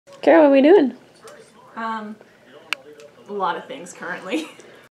Kara, what are we doing? A lot of things currently.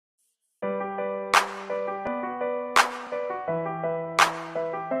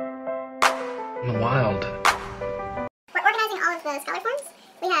 In the wild. We're organizing all of the scholar forms.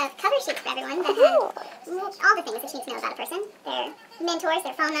 We have cover sheets for everyone that have all the things that you need to know about a person. Their mentors,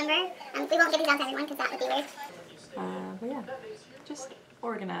 their phone number. We won't give these out to everyone because that would be weird. But yeah, just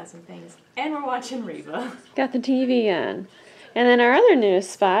organizing things. And we're watching Reba. Got the TV on. And then our other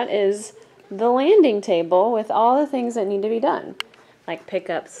newest spot is the landing table with all the things that need to be done. Like pick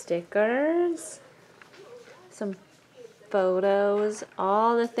up stickers, some photos,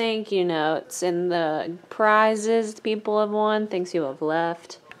 all the thank you notes, and the prizes people have won, things you have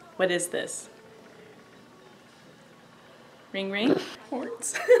left. What is this? Ring ring?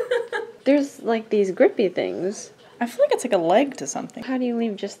 Horns. There's like these grippy things. I feel like it's like a leg to something. How do you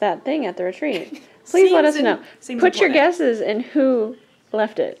leave just that thing at the retreat? Please let us know. Put your guesses in who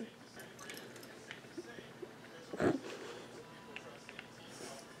left it.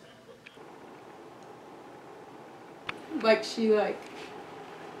 Like she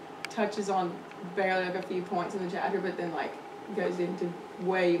touches on barely like a few points in the chapter, but then like goes into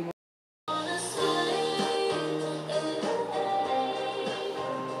way more.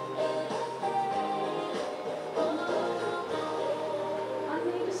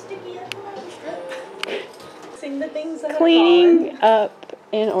 The things that Cleaning up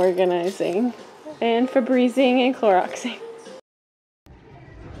and organizing, and Febrezing and Cloroxing.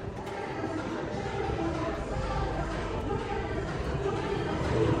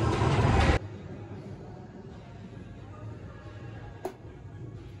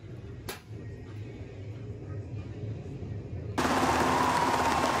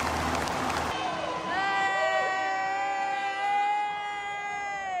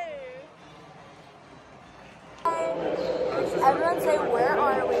 Everyone say, where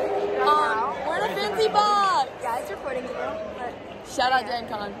are we right now? We're in a fancy box! Yeah, it's recording still, but... Shout out Dan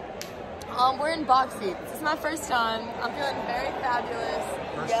Con. We're in box seats. This is my first time. I'm feeling very fabulous.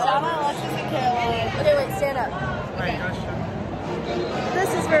 Shout out Alexis and Caroline. Okay, wait, stand up. Okay. This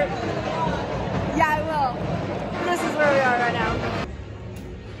is where... Yeah, I will. This is where we are right now.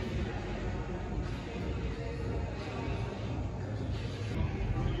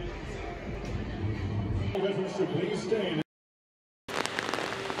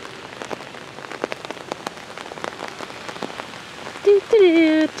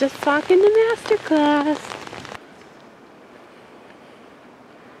 Just talking to Masterclass.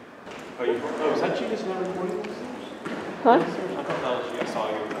 Oh, is that you just not recording? What? I thought that was you. I saw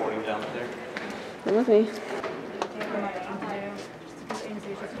you recording down there. That was me.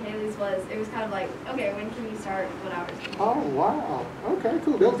 It was kind of like, okay, when can you start, what hours? Oh, wow. Okay,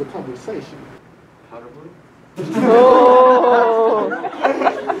 cool. That was a conversation. Powder blue? Oh!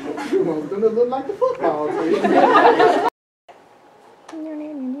 Well, it's going to look like the football team.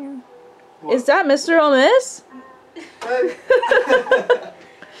 Is that Mr. Ole Miss?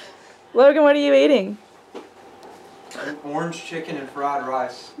 Logan, what are you eating? Orange chicken and fried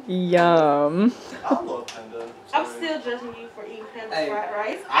rice. Yum. I love panda. I'm still judging you for eating panda fried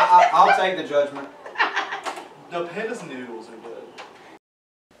rice. I'll take the judgment. No, panda's noodles are good.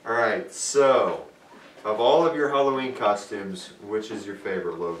 Alright, so, of all of your Halloween costumes, which is your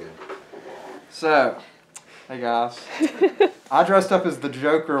favorite, Logan? So, hey guys. I dressed up as the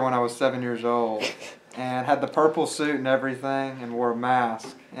Joker when I was 7 years old. And had the purple suit and everything, and wore a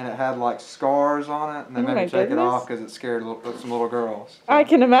mask. And it had like scars on it, and they made me take it off because it scared some little girls. So I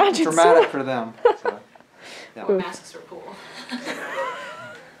can imagine. Dramatic for them. So, yeah. Masks are cool.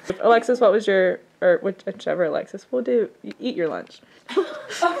 Alexis, what was your, or whichever Alexis, we'll do, you eat your lunch.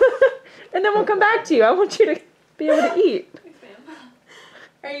 And then we'll come back to you. I want you to be able to eat.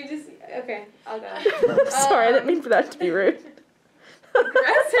 Are you just, okay, I'll go. Sorry, I didn't mean for that to be rude.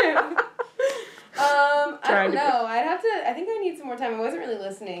 Aggressive. I don't know. I think I need some more time. I wasn't really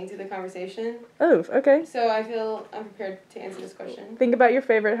listening to the conversation. Oh, okay. So I feel I'm prepared to answer this question. Think about your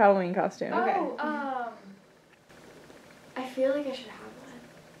favorite Halloween costume. Okay. I feel like I should have one.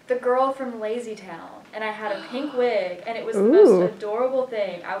 The girl from Lazy Town, and I had a pink wig, and it was the most adorable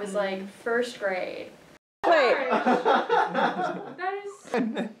thing. I was like first grade. Wait. That is...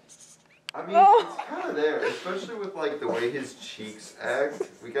 I mean, it's kind of there, especially with like the way his cheeks act.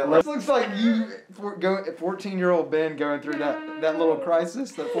 We got like... This looks like you, 14-year-old Ben going through that little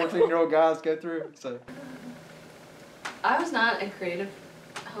crisis that 14-year-old guys go through. So. I was not a creative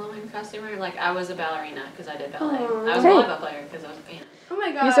Halloween costumer. Like, I was a ballerina because I did ballet. Aww. I was a volleyball player because I was a pianist. Oh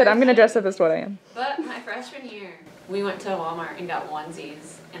my god. You said, I'm going to dress up as what I am. But my freshman year, we went to Walmart and got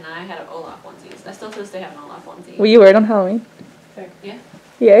onesies, and I had an Olaf onesies. I still to this day have an Olaf onesie. Will you wear it on Halloween? Yeah.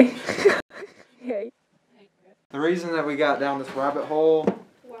 Yay. Yay. The reason that we got down this rabbit hole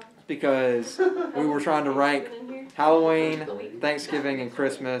is because we were trying to rank Halloween, Thanksgiving, and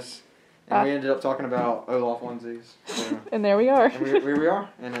Christmas, and we ended up talking about Olaf onesies. So. And there we are. And here we are,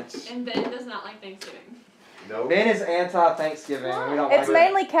 and it's. And Ben does not like Thanksgiving. No. Ben is anti-Thanksgiving, and we don't. It's like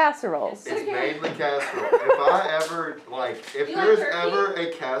mainly casseroles. It's mainly casserole. If I ever if You there's like ever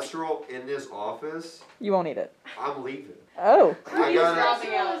a casserole in this office, You won't eat it. I'm leaving. Oh. I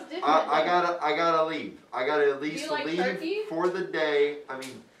dropping out. gotta leave. I gotta at least like leave turkey? for the day. I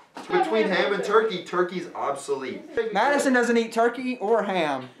mean, between ham and turkey, turkey's obsolete. Madison doesn't eat turkey or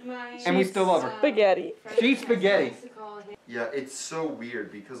ham, and we still love her. Spaghetti. She eats spaghetti. Yeah, it's so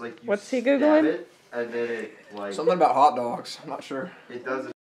weird because like you What's he stab Googling? it and then it like Something about hot dogs. I'm not sure. it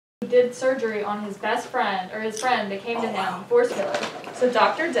doesn't. He did surgery on his best friend, or his friend that came to him, force killer. So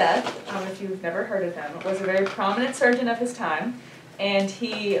Dr. Death, if you've never heard of him, was a very prominent surgeon of his time. And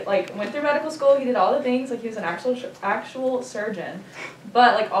he like went through medical school, he did all the things, like he was an actual surgeon.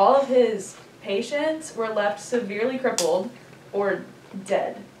 But like all of his patients were left severely crippled or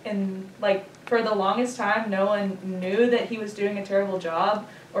dead. And like for the longest time, no one knew that he was doing a terrible job,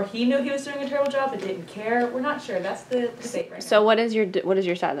 or he knew he was doing a terrible job but didn't care. We're not sure. That's the debate right now. So what is your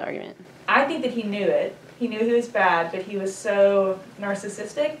side of the argument? I think that he knew it. He knew he was bad, but he was so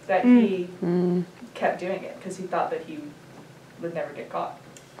narcissistic that he kept doing it because he thought that he would never get caught.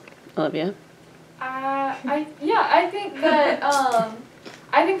 Olivia? I think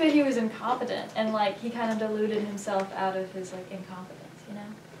that he was incompetent, and like he kind of deluded himself out of his like incompetence, you know.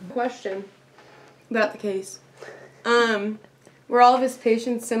 Question about the case. Were all of his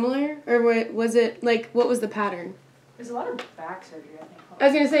patients similar, or was it like what was the pattern? There's a lot of back surgery, I think. I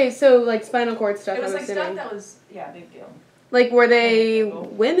was gonna say so like spinal cord stuff. It was I'm like assuming. stuff that was big deal. Like were they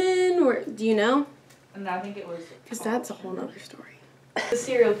women, or do you know? And I think it was. Because that's a whole nother story. A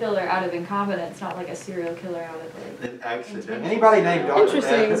serial killer out of incompetence, not like a serial killer out of like. An accident. Anybody named Dr.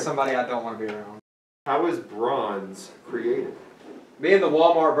 Interesting. Death is somebody I don't want to be around. How is bronze created? Being the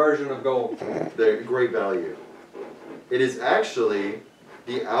Walmart version of gold. They're great value. It is actually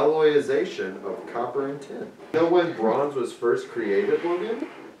the alloyization of copper and tin. You know when bronze was first created, Logan?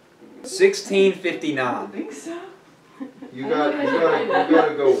 1659. I think so. You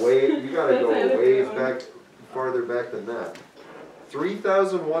gotta go ways back, farther back than that.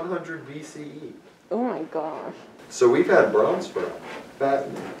 3,100 BCE. Oh my gosh. So we've had bronze for that.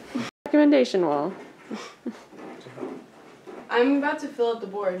 Recommendation wall. I'm about to fill up the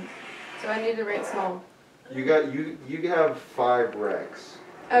board, so I need to rate small. You have 5 recs.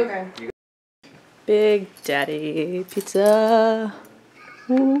 Okay. Big Daddy Pizza.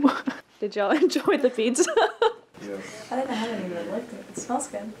 Ooh. Did y'all enjoy the pizza? Yes. I didn't have any that liked it. It smells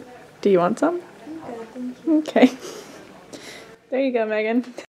good. Do you want some? Okay, thank you. Okay. There you go,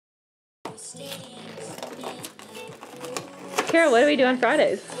 Megan. Carol, what do we do on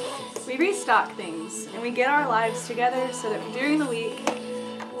Fridays? We restock things and we get our lives together so that during the week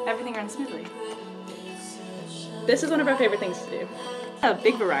everything runs smoothly. This is one of our favorite things to do. A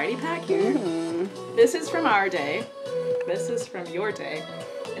big variety pack here. This is from our day. This is from your day.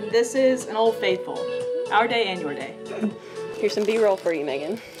 And this is an Old Faithful. Our day and your day. Here's some B-roll for you,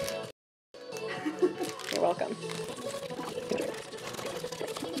 Megan. You're welcome.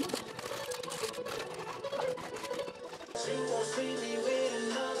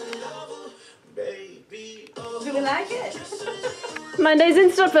 Do we like it? Monday's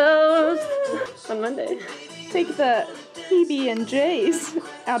Insta post on Monday. Take the PB&Js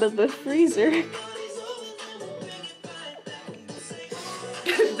out of the freezer.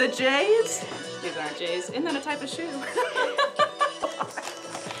 The J's? These aren't J's. Isn't that a type of shoe?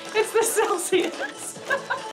 It's the Celsius.